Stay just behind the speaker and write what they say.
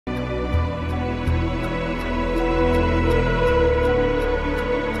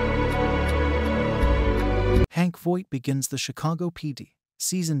Voight begins the Chicago P.D.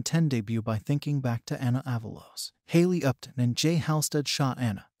 Season 10 debut by thinking back to Anna Avalos. Haley Upton and Jay Halstead shot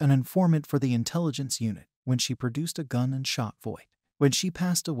Anna, an informant for the intelligence unit, when she produced a gun and shot Voight. When she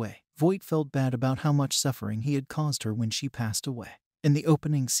passed away, Voight felt bad about how much suffering he had caused her when she passed away. In the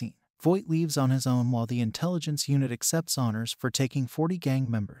opening scene, Voight leaves on his own while the intelligence unit accepts honors for taking 40 gang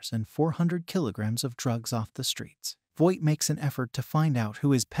members and 400 kilograms of drugs off the streets. Voight makes an effort to find out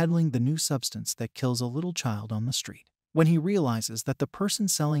who is peddling the new substance that kills a little child on the street. When he realizes that the person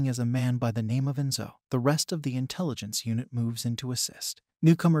selling is a man by the name of Enzo, the rest of the intelligence unit moves in to assist.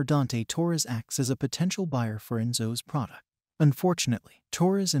 Newcomer Dante Torres acts as a potential buyer for Enzo's product. Unfortunately,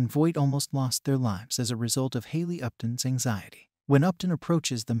 Torres and Voight almost lost their lives as a result of Haley Upton's anxiety. When Upton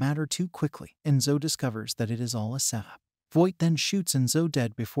approaches the matter too quickly, Enzo discovers that it is all a setup. Voight then shoots Enzo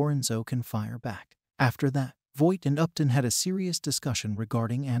dead before Enzo can fire back. After that, Voight and Upton had a serious discussion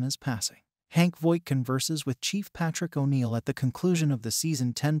regarding Anna's passing. Hank Voight converses with Chief Patrick O'Neill at the conclusion of the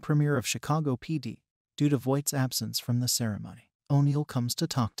Season 10 premiere of Chicago P.D. Due to Voight's absence from the ceremony, O'Neill comes to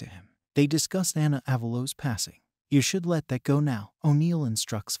talk to him. They discuss Anna Avalos' passing. "You should let that go now," O'Neill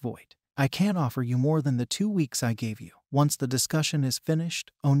instructs Voight. "I can't offer you more than the 2 weeks I gave you." Once the discussion is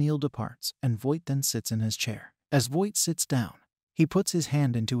finished, O'Neill departs, and Voight then sits in his chair. As Voight sits down, he puts his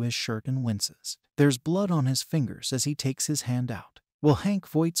hand into his shirt and winces. There's blood on his fingers as he takes his hand out. Will Hank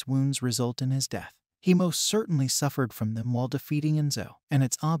Voight's wounds result in his death? He most certainly suffered from them while defeating Enzo, and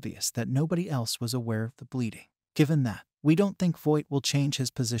it's obvious that nobody else was aware of the bleeding. Given that, we don't think Voight will change his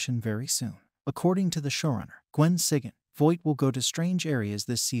position very soon. According to the showrunner, Gwen Sigan, Voight will go to strange areas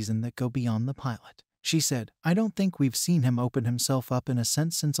this season that go beyond the pilot. She said, "I don't think we've seen him open himself up in a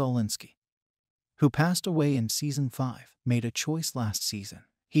sense since Olinsky, who passed away in Season 5, made a choice last season.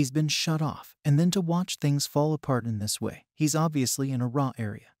 He's been shut off, and then to watch things fall apart in this way. He's obviously in a raw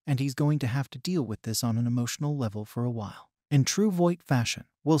area, and he's going to have to deal with this on an emotional level for a while. In true Voight fashion,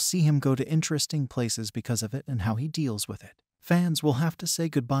 we'll see him go to interesting places because of it and how he deals with it. Fans will have to say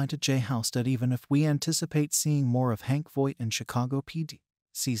goodbye to Jay Halstead even if we anticipate seeing more of Hank Voight in Chicago P.D.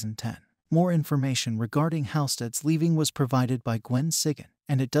 Season 10. More information regarding Halstead's leaving was provided by Gwen Sigan,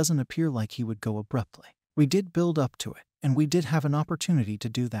 and it doesn't appear like he would go abruptly. "We did build up to it, and we did have an opportunity to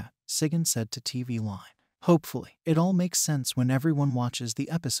do that," Sigan said to TV Line. "Hopefully, it all makes sense when everyone watches the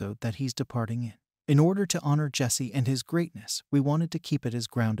episode that he's departing in. In order to honor Jesse and his greatness, we wanted to keep it as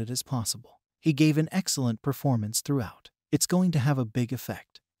grounded as possible. He gave an excellent performance throughout. It's going to have a big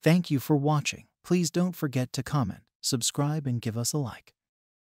effect. Thank you for watching. Please don't forget to comment, subscribe, and give us a like."